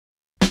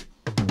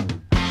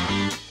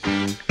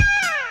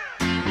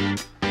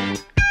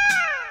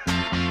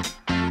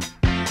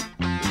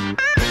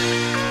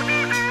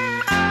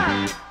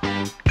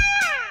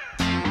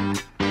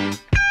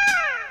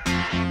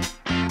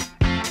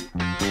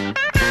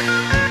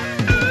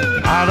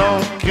I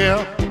don't care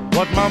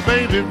what my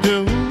baby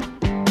do,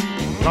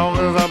 long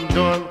as I'm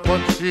doing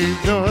what she's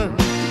doing.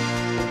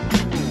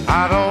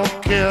 I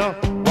don't care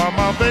where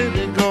my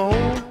baby go,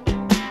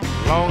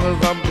 long as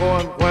I'm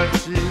going where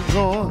she's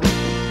going.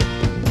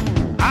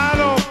 I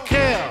don't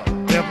care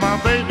if my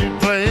baby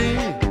plays,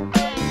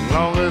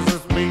 long as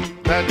it's me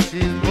that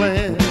she's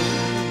playing.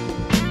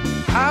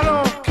 I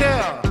don't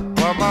care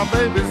where my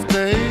baby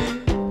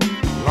stays,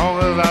 long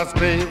as I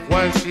stay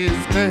where she's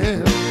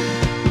staying.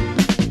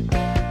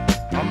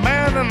 A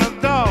man and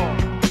a dog,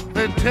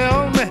 they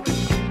tell me,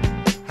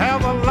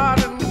 have a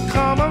lot in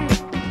common.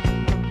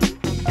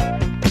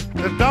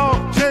 The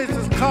dog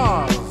chases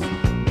cars,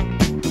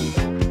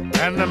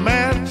 and the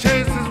man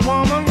chases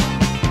woman.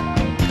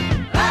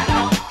 I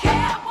don't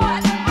care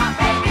what my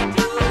baby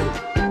do,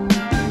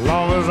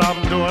 Long as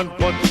I'm doing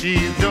what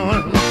she's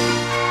doing.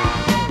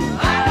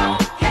 I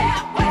don't care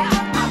where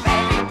my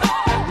baby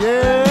goes.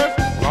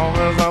 Yes, long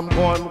as I'm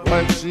going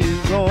where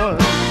she's going.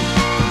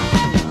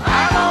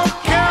 I don't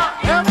care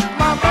if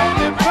my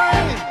baby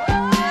plays,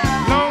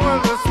 long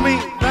as it's me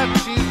that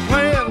she's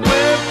playing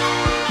with.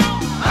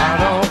 I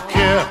don't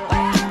care,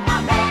 My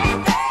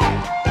baby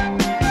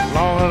stays.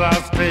 long as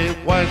I stay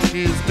where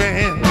she's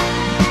staying.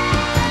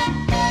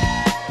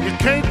 You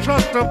can't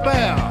trust a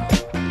bear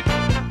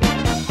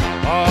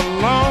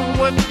along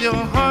with your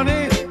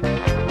honey.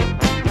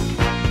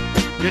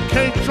 You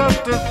can't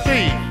trust a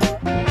thief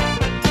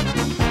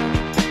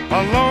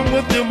along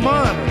with your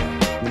money.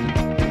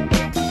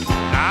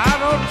 I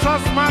don't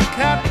trust my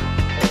cat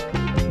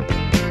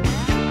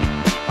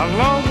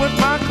along with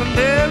my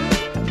canary.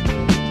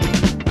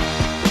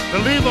 To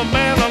leave a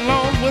man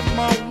alone with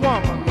my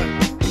woman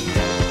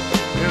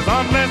is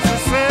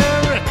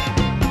unnecessary.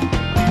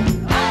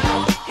 I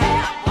don't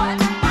care what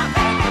my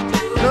baby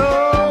do,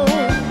 No,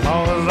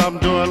 long as I'm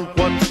doing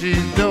what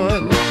she's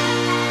doing.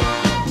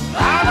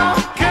 I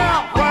don't care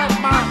where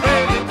my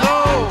baby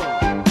goes,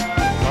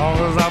 long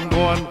as I'm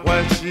going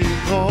where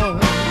she's going.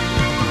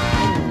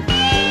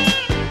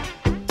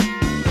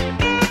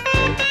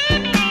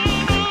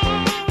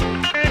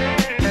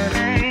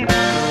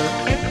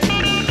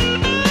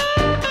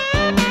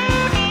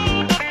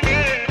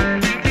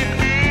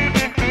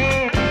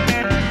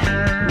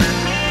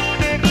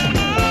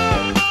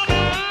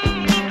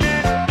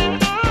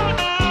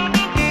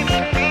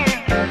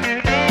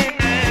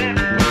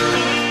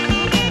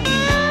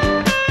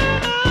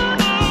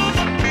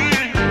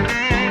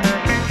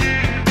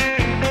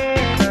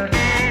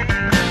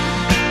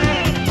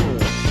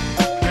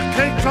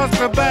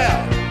 Trust a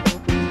bear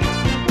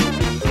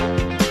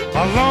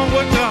along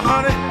with your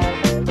honey.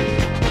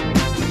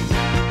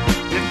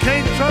 You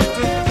can't trust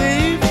a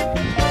thief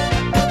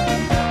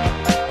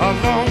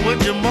along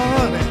with your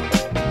money.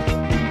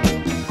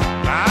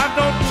 I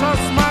don't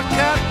trust my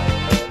cat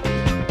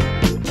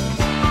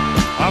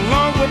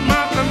along with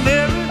my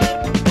canary.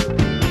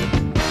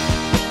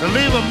 To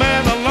leave a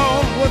man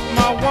alone with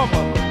my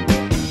woman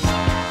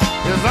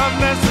is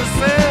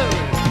unnecessary.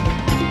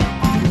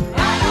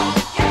 I don't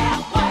care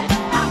what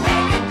my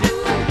baby do,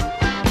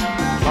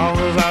 Long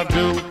as I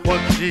do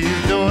what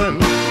she's doing.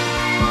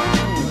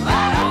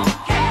 I don't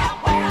care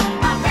where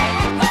my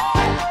baby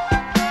goes.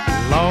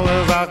 Long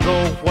as I go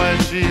where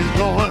she's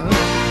going.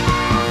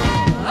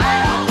 I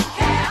don't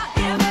care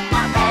if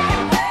my baby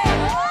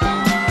plays.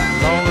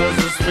 Long as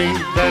it's me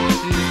that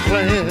she's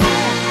playing.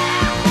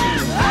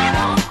 I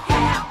don't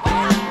care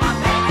where my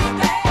baby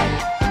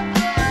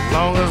stays.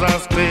 Long as I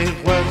stay